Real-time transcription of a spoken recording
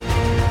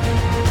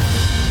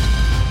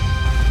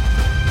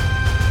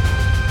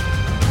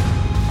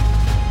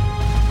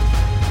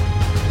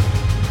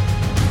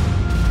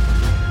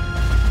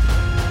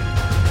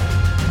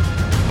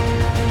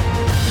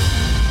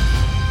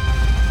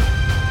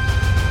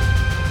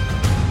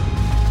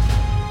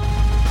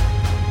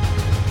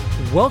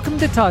Welcome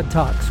to Todd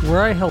Talks,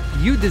 where I help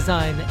you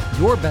design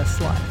your best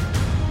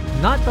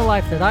life. Not the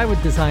life that I would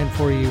design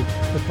for you,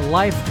 but the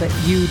life that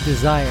you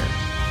desire.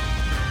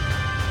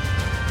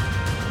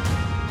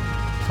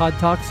 Todd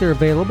Talks are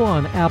available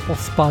on Apple,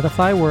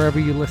 Spotify, wherever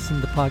you listen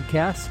to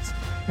podcasts.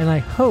 And I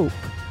hope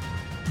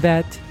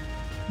that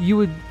you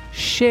would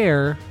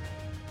share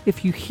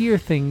if you hear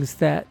things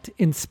that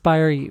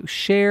inspire you.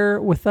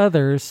 Share with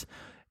others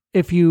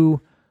if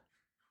you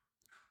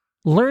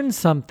learn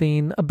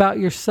something about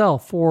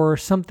yourself or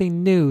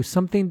something new,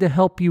 something to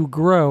help you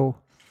grow.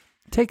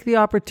 Take the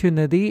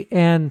opportunity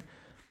and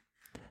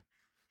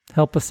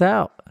help us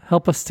out.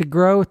 Help us to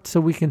grow so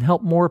we can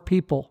help more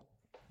people.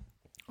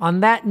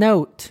 On that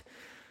note,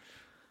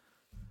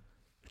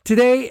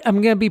 today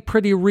I'm going to be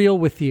pretty real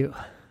with you.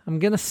 I'm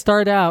going to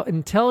start out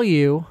and tell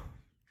you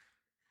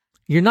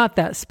you're not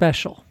that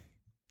special.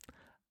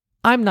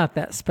 I'm not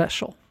that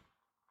special.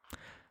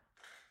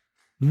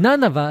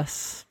 None of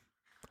us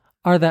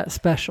are that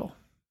special.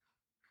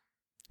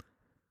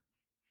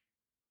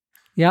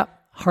 Yep,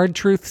 hard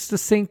truths to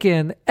sink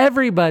in.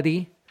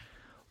 Everybody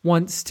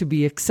wants to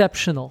be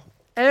exceptional.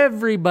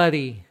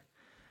 Everybody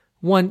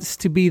wants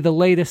to be the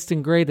latest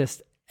and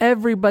greatest.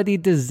 Everybody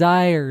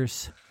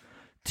desires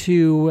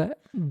to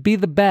be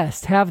the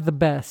best, have the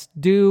best,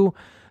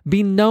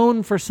 be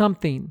known for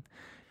something.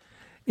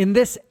 In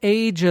this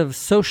age of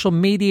social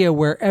media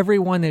where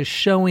everyone is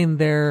showing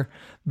their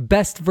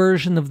best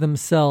version of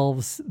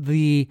themselves,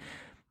 the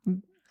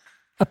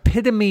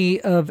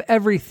epitome of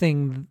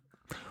everything,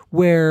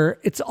 where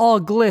it's all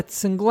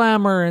glitz and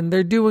glamour and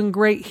they're doing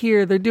great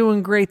here, they're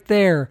doing great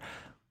there.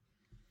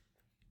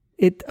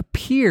 It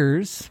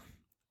appears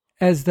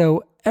as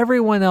though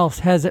everyone else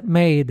has it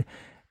made,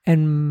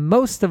 and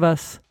most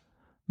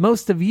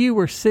of you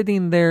are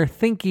sitting there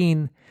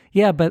thinking,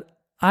 yeah, but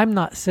I'm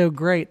not so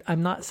great,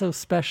 I'm not so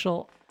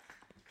special.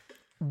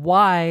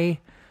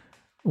 Why?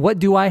 What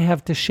do I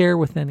have to share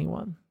with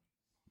anyone?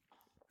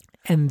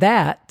 And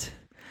that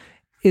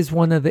is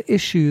one of the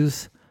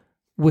issues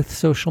with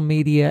social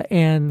media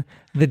and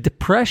the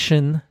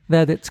depression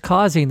that it's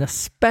causing,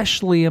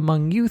 especially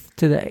among youth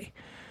today,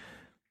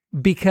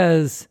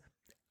 because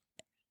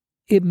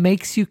it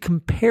makes you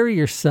compare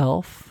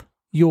yourself,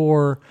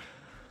 your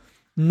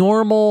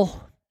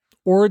normal,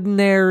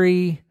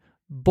 ordinary,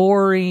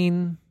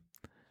 boring,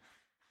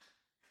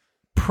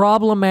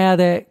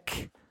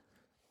 problematic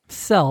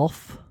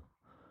self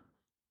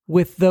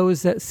with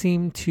those that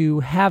seem to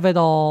have it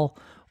all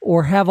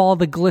or have all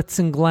the glitz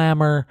and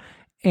glamour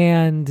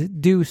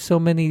and do so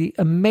many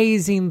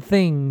amazing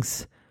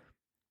things.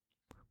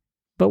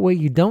 But what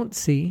you don't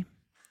see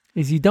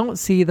is you don't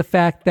see the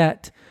fact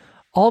that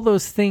all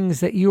those things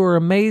that you are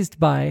amazed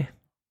by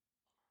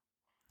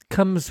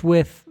comes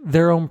with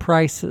their own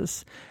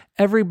prices.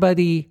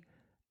 Everybody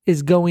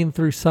is going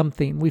through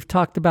something. We've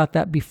talked about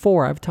that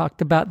before. I've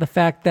talked about the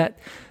fact that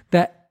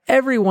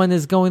everyone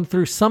is going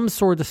through some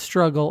sort of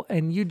struggle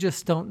and you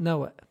just don't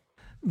know it.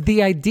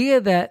 The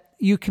idea that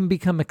you can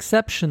become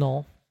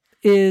exceptional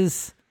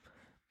is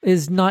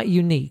not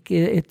unique.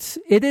 It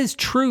is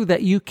true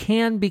that you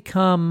can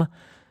become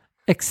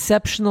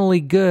exceptionally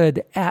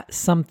good at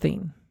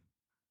something,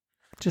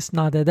 just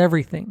not at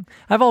everything.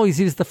 I've always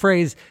used the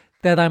phrase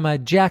that I'm a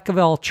jack of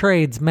all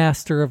trades,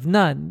 master of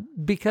none,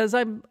 because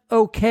I'm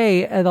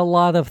okay at a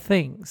lot of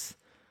things.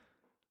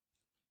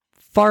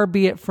 Far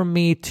be it from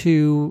me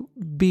to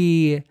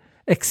be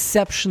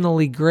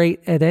exceptionally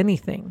great at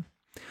anything.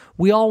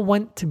 We all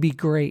want to be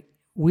great.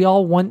 We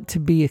all want to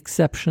be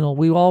exceptional.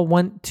 We all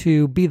want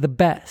to be the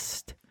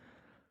best.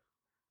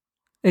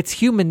 It's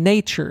human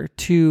nature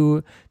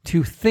to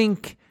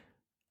think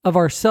of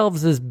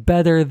ourselves as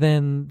better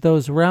than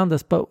those around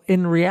us. But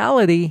in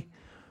reality,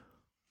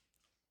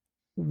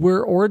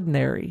 we're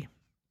ordinary.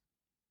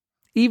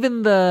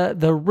 Even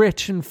the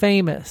rich and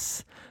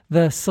famous,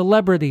 the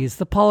celebrities,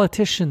 the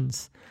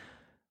politicians.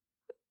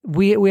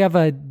 We have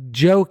a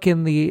joke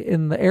in the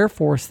Air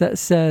Force that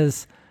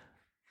says,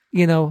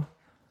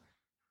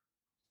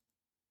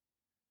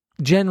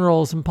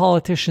 generals and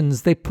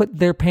politicians, they put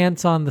their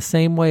pants on the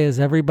same way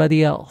as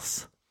everybody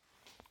else.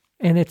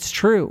 And it's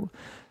true.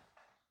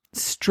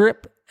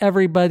 Strip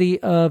everybody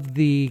of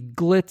the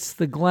glitz,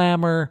 the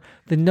glamour,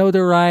 the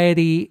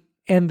notoriety,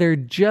 and they're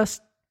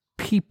just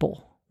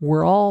people.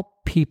 We're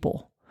all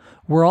people.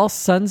 We're all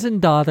sons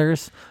and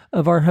daughters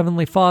of our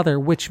Heavenly Father,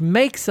 which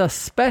makes us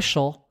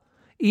special.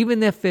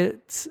 Even if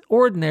it's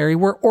ordinary,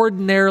 we're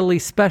ordinarily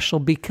special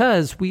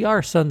because we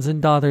are sons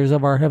and daughters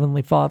of our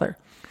Heavenly Father.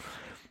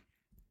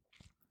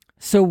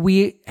 So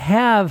we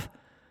have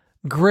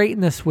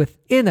greatness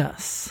within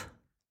us.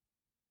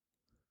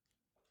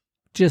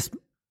 Just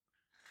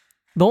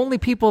the only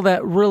people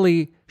that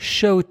really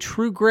show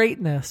true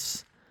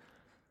greatness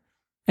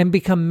and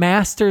become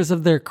masters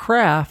of their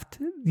craft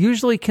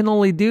usually can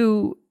only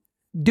do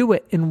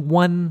it in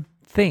one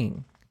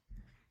thing.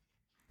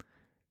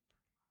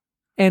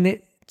 And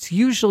it's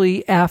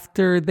usually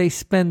after they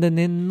spend an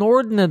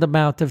inordinate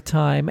amount of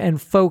time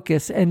and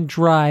focus and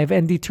drive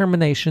and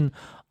determination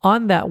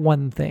on that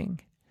one thing.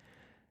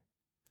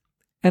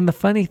 And the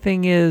funny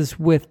thing is,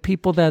 with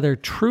people that are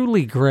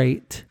truly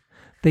great,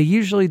 they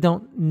usually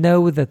don't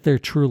know that they're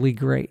truly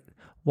great.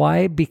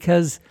 Why?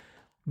 Because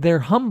they're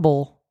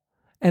humble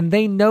and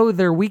they know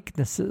their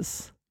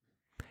weaknesses.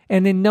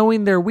 And in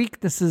knowing their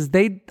weaknesses,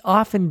 they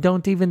often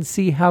don't even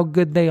see how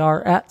good they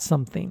are at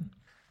something.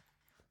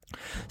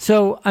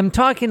 So I'm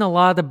talking a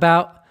lot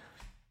about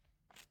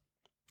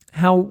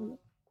how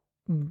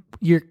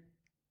you're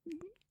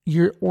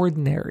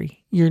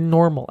ordinary, you're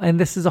normal. And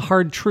this is a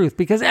hard truth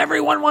because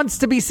everyone wants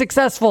to be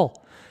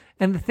successful.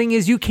 And the thing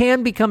is, you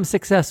can become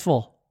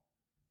successful.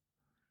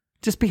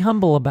 Just be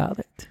humble about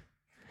it.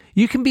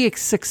 You can be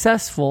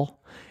successful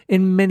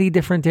in many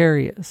different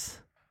areas.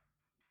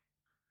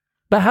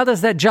 But how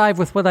does that jive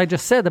with what I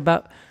just said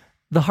about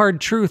the hard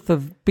truth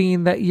of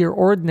being that you're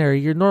ordinary,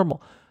 you're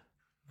normal?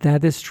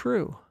 That is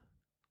true.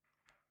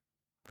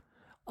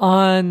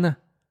 In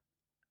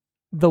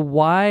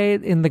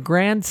the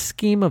grand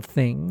scheme of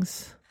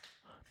things,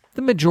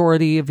 the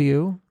majority of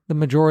you, the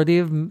majority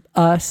of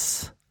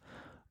us,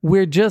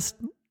 we're just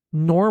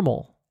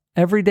normal,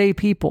 everyday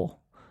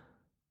people.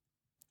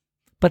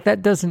 But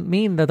that doesn't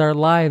mean that our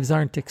lives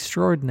aren't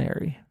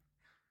extraordinary.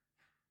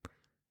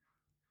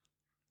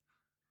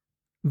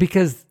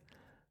 Because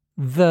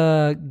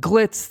the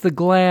glitz, the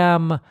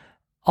glam,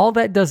 all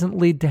that doesn't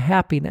lead to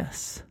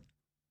happiness.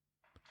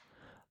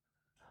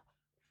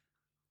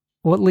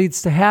 What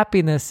leads to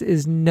happiness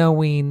is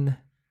knowing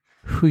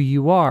who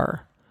you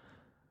are.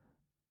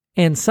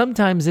 And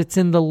sometimes it's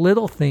in the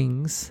little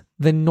things,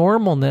 the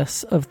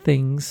normalness of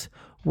things,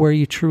 where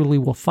you truly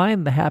will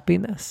find the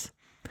happiness.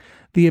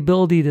 The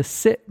ability to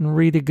sit and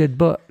read a good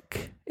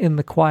book in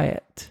the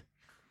quiet.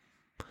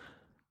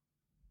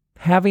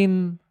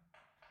 Having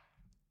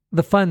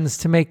the funds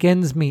to make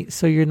ends meet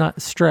so you're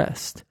not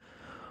stressed.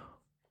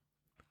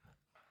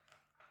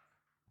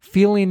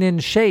 Feeling in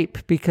shape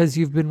because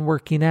you've been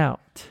working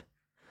out.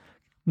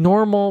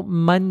 Normal,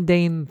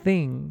 mundane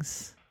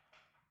things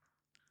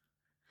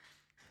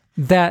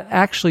that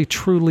actually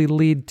truly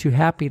lead to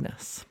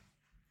happiness.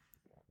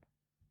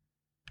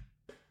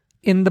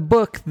 In the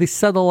book, The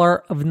Subtle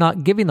Art of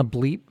Not Giving a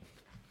Bleep,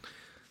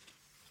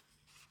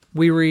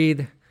 we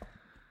read,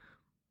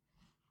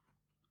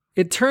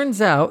 it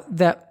turns out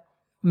that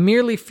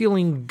merely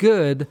feeling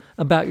good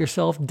about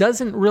yourself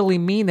doesn't really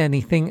mean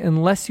anything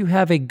unless you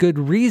have a good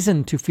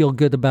reason to feel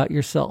good about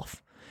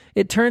yourself.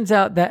 It turns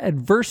out that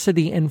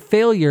adversity and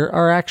failure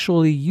are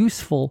actually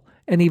useful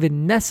and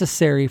even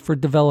necessary for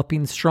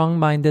developing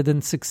strong-minded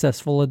and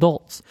successful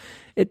adults.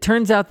 It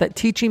turns out that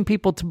teaching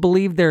people to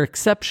believe they're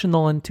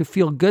exceptional and to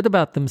feel good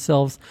about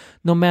themselves,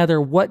 no matter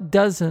what,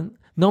 doesn't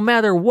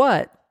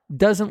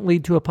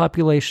lead to a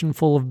population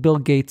full of Bill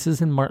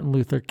Gateses and Martin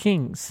Luther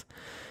Kings.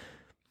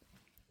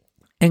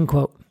 End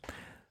quote.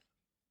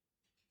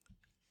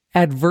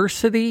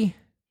 Adversity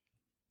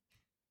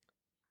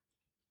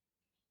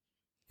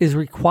is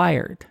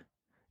required.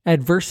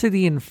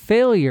 Adversity and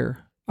failure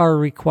are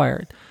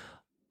required.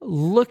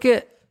 Look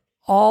at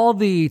all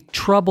the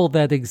trouble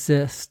that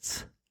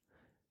exists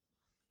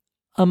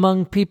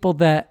among people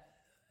that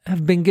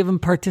have been given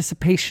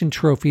participation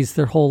trophies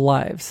their whole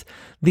lives.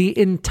 The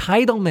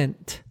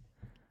entitlement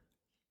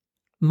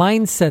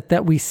mindset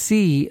that we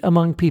see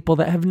among people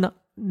that have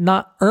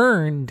not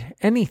earned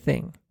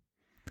anything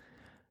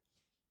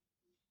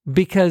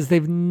because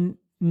they've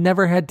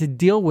never had to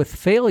deal with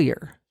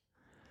failure.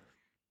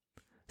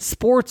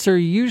 Sports are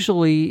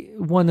usually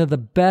one of the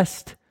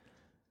best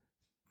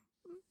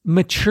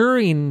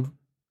maturing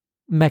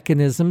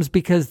mechanisms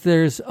because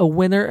there's a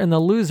winner and a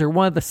loser.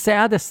 One of the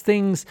saddest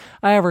things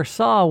I ever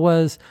saw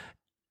was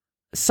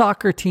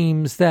soccer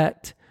teams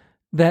that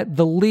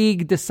the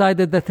league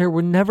decided that there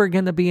were never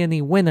going to be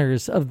any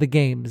winners of the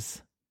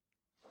games.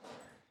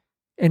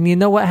 And you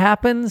know what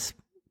happens?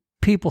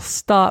 People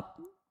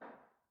stop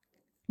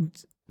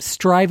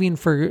striving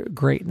for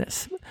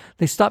greatness.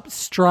 They stop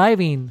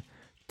striving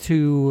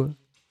to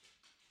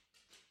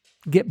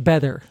get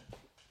better.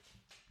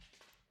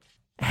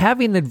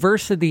 Having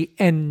adversity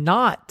and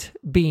not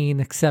being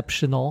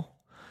exceptional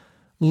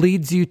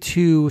leads you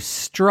to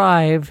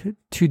strive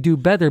to do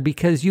better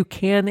because you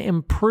can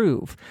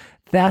improve.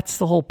 That's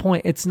the whole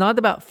point. It's not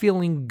about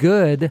feeling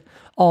good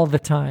all the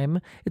time.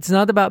 It's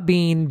not about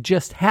being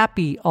just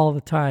happy all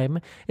the time.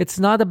 It's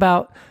not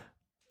about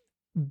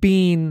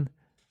being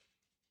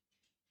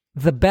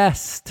the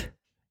best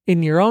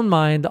in your own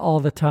mind all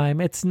the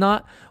time. It's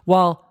not,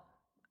 what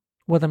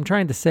I'm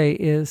trying to say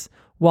is,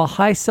 while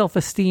high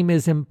self-esteem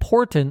is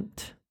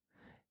important,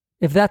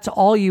 if that's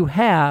all you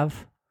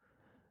have,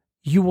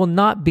 you will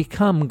not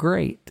become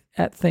great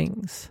at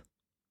things.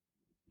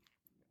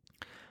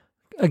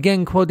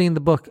 Again, quoting the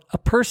book, a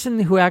person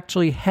who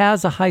actually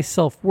has a high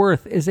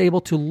self-worth is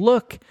able to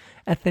look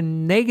at the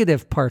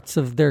negative parts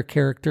of their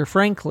character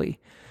frankly.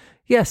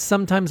 Yes,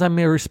 sometimes I'm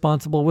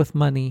irresponsible with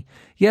money.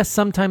 Yes,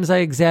 sometimes I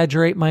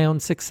exaggerate my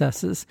own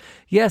successes.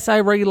 Yes, I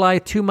rely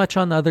too much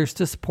on others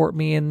to support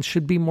me and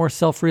should be more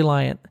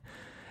self-reliant.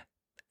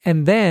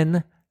 And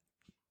then,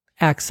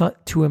 acts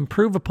to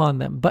improve upon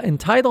them. But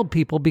entitled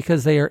people,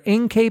 because they are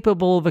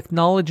incapable of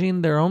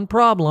acknowledging their own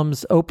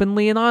problems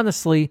openly and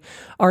honestly,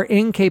 are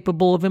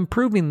incapable of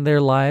improving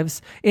their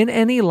lives in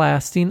any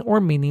lasting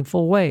or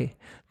meaningful way.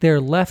 They're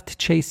left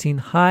chasing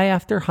high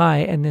after high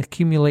and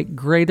accumulate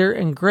greater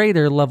and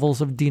greater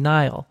levels of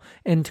denial.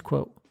 End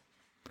quote.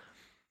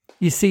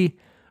 You see,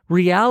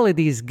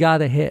 reality's got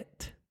to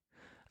hit.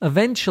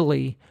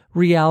 Eventually,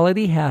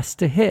 reality has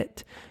to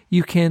hit.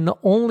 You can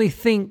only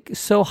think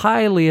so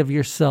highly of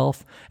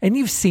yourself, and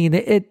you've seen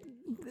it.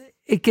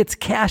 It gets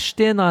cashed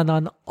in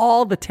on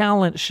all the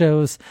talent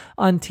shows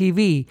on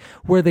TV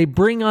where they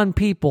bring on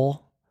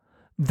people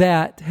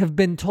that have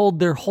been told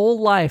their whole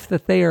life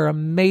that they are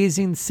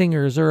amazing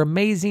singers or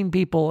amazing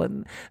people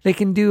and they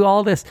can do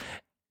all this.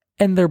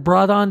 And they're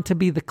brought on to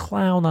be the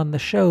clown on the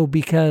show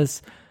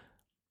because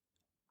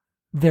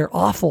they're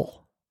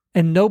awful.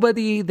 And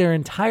nobody their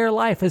entire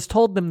life has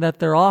told them that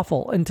they're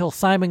awful until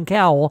Simon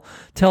Cowell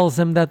tells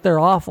them that they're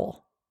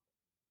awful.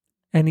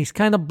 And he's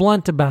kind of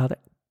blunt about it.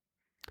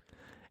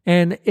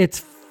 And it's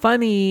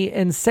funny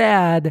and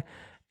sad.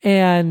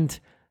 And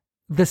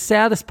the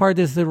saddest part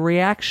is the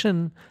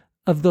reaction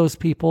of those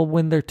people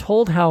when they're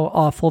told how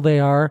awful they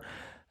are.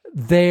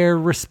 Their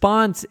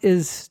response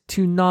is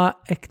to not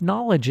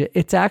acknowledge it.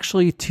 It's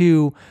actually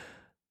to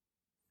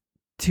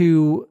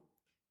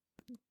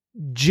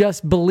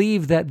just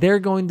believe that they're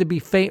going to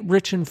be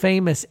rich and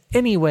famous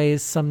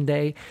anyways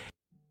someday.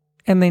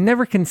 And they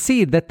never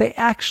concede that they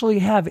actually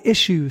have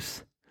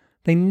issues.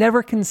 They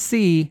never can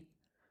see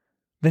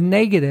the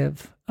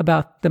negative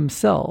about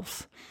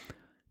themselves.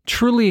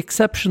 Truly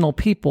exceptional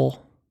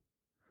people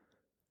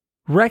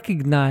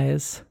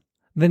recognize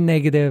the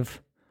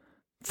negative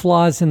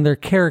flaws in their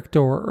character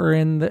or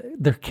in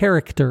their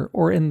character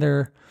or in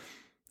their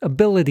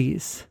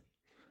abilities.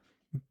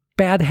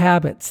 Bad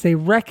habits, they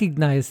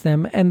recognize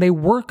them and they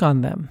work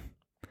on them.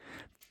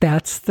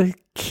 That's the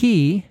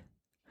key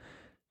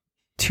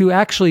to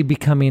actually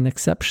becoming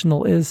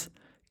exceptional, is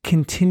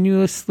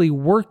continuously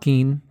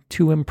working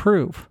to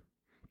improve.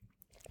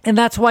 And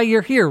that's why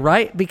you're here,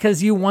 right?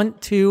 Because you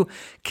want to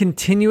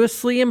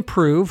continuously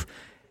improve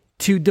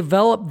to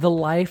develop the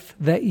life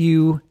that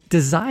you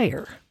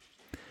desire.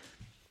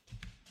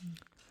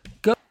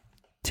 Go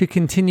to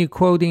continue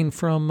quoting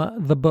from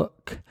the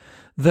book.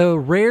 The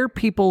rare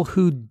people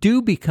who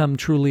do become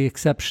truly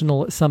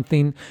exceptional at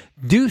something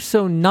do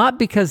so not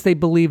because they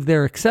believe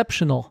they're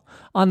exceptional.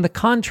 On the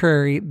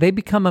contrary, they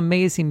become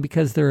amazing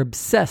because they're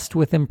obsessed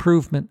with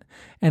improvement.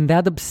 And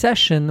that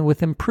obsession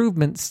with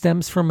improvement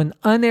stems from an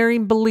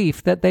unerring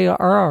belief that they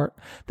are,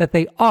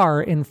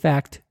 in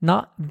fact,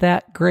 not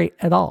that great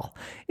at all.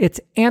 It's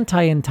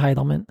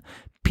anti-entitlement.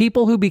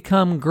 People who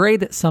become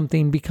great at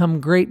something become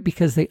great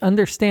because they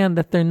understand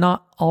that they're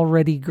not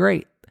already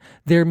great.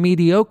 They're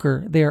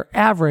mediocre, they're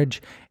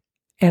average,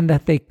 and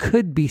that they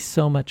could be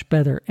so much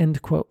better,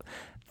 end quote.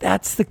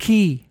 That's the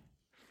key.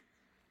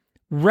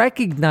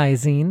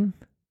 Recognizing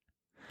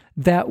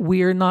that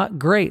we are not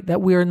great,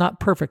 that we are not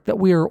perfect, that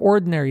we are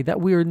ordinary,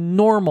 that we are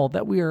normal,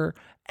 that we are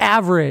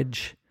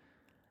average,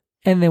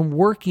 and then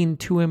working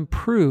to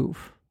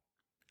improve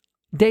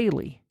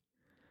daily.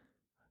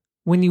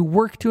 When you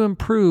work to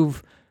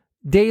improve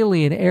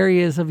daily in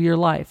areas of your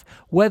life,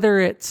 whether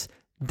it's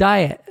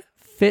diet,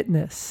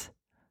 fitness,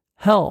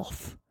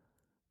 health,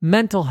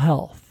 mental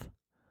health,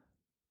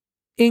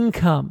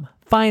 income,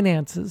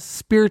 finances,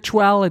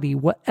 spirituality,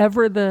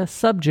 whatever the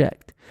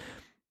subject,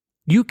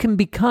 you can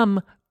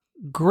become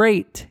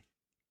great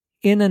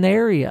in an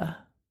area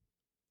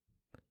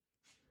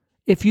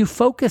if you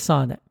focus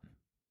on it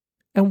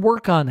and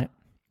work on it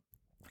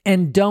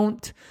and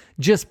don't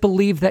just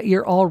believe that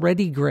you're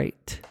already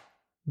great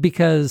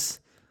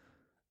because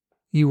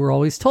you were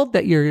always told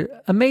that you're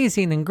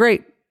amazing and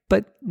great,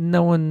 but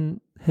no one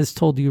has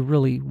told you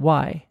really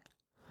why,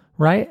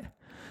 right?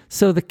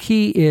 So the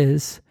key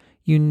is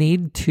you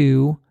need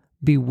to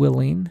be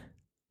willing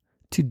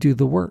to do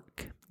the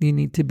work. You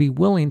need to be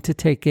willing to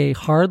take a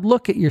hard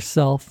look at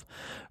yourself,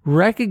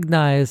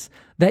 recognize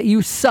that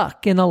you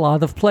suck in a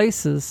lot of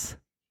places,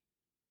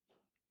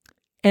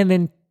 and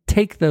then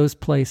take those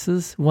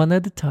places one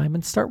at a time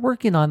and start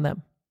working on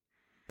them.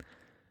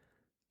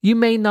 You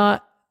may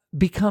not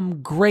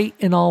become great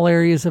in all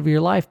areas of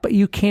your life, but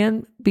you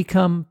can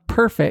become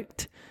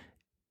perfect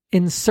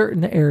in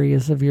certain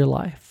areas of your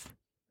life,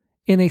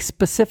 in a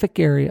specific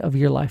area of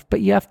your life.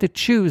 But you have to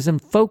choose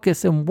and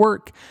focus and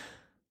work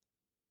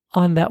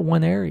on that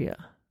one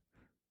area.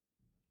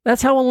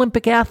 That's how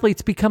Olympic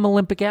athletes become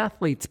Olympic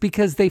athletes,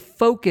 because they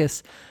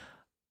focus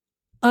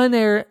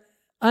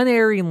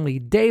unerringly,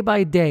 day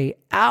by day,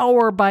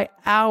 hour by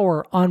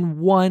hour on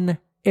one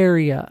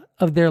area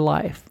of their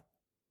life.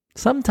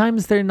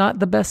 Sometimes they're not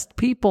the best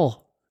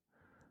people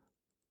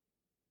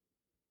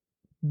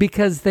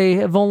because they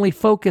have only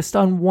focused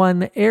on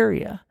one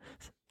area.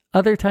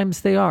 Other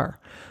times they are.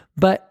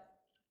 But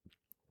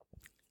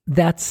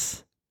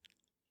that's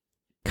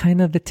kind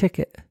of the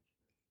ticket.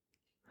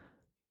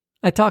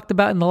 I talked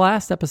about in the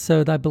last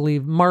episode, I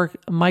believe,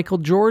 Michael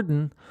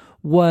Jordan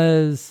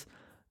was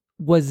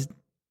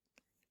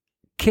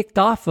kicked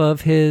off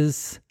of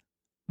his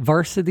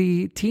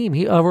varsity team.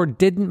 He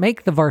didn't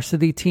make the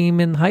varsity team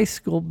in high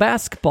school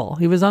basketball.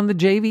 He was on the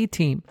JV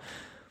team.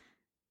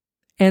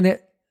 And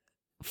it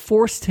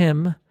forced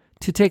him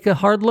to take a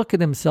hard look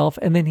at himself.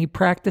 And then he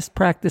practiced,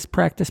 got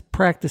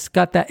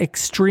that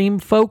extreme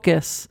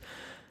focus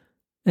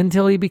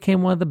until he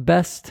became one of the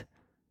best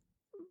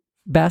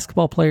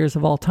basketball players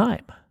of all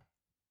time.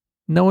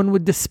 No one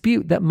would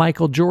dispute that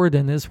Michael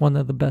Jordan is one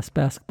of the best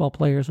basketball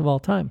players of all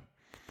time.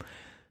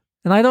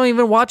 And I don't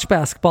even watch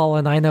basketball,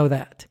 and I know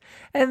that.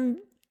 And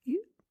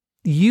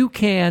you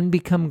can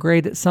become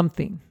great at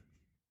something,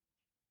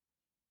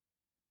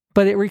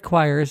 but it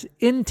requires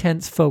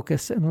intense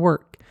focus and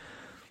work.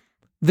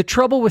 The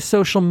trouble with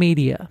social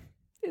media,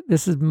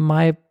 this is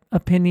my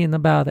opinion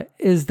about it,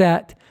 is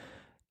that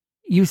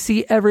you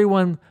see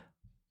everyone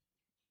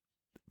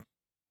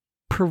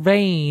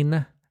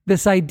purveying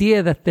this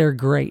idea that they're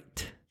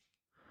great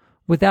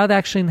without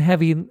actually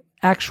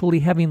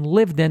having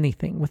lived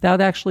anything,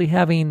 without actually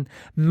having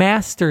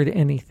mastered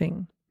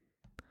anything.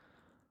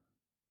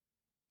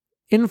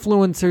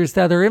 Influencers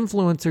that are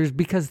influencers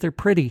because they're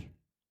pretty.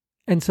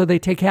 And so they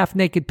take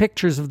half-naked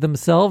pictures of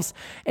themselves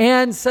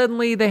and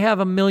suddenly they have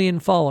 1 million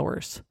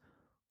followers.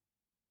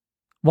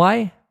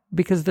 Why?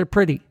 Because they're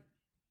pretty.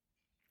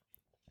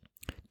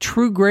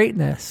 True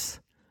greatness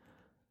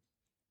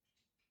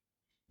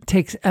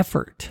takes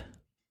effort.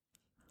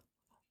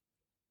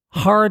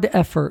 Hard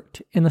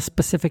effort in a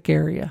specific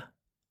area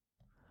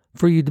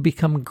for you to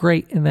become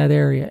great in that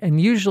area. And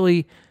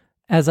usually,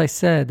 as I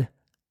said,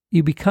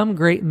 you become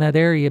great in that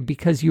area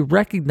because you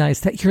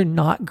recognize that you're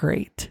not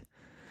great,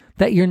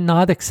 that you're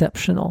not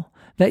exceptional,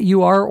 that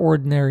you are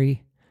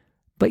ordinary,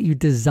 but you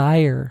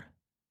desire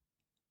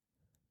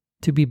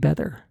to be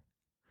better.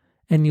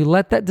 And you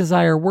let that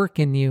desire work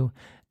in you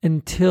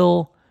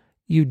until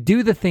you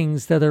do the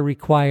things that are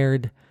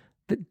required,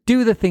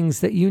 do the things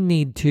that you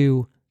need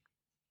to,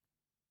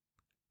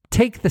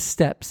 take the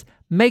steps,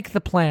 make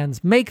the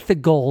plans, make the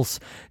goals,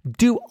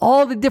 do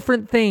all the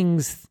different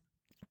things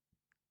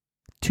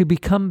to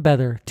become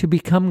better, to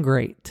become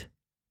great.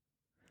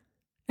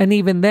 And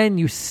even then,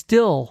 you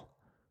still,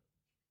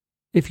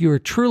 if you are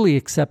truly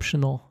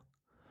exceptional,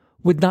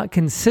 would not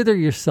consider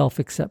yourself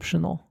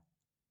exceptional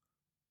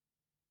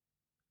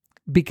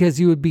because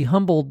you would be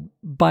humbled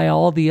by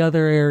all the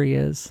other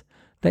areas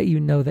that you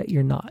know that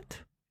you're not.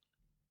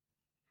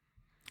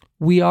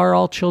 We are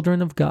all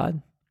children of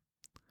God.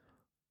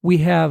 We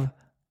have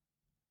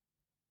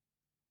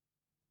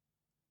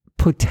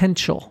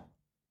potential,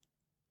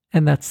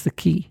 and that's the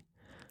key.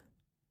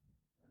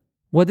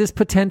 What is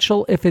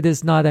potential if it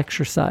is not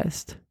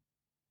exercised?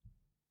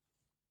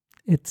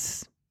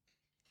 It's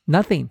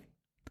nothing.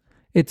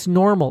 It's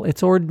normal.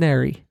 It's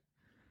ordinary.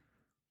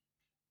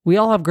 We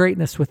all have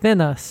greatness within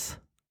us.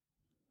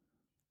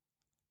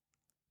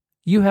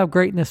 You have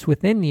greatness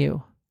within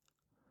you.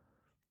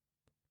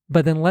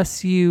 But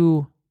unless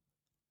you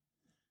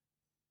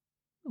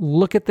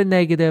look at the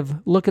negative,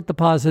 look at the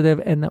positive,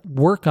 and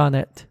work on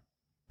it,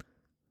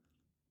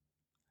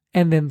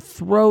 and then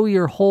throw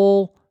your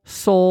whole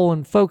soul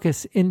and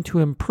focus into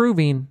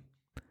improving,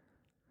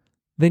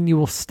 then you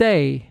will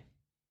stay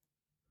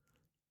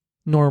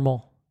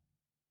normal,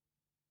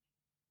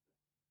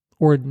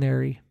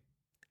 ordinary.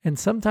 And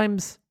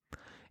sometimes,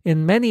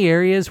 in many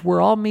areas,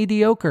 we're all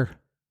mediocre.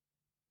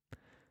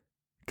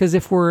 Because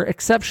if we're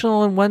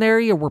exceptional in one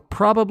area, we're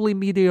probably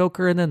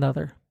mediocre in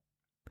another.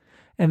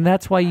 And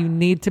that's why you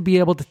need to be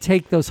able to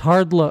take those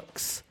hard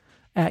looks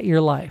at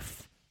your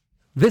life.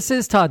 This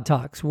is Todd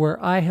Talks,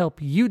 where I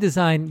help you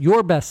design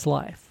your best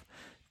life.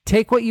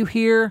 Take what you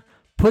hear,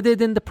 put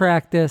it into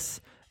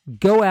practice,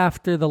 go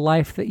after the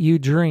life that you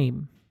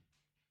dream.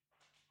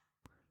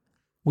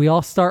 We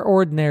all start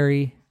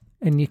ordinary,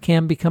 and you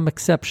can become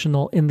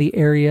exceptional in the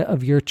area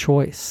of your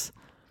choice.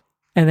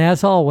 And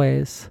as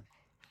always,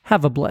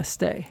 have a blessed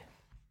day.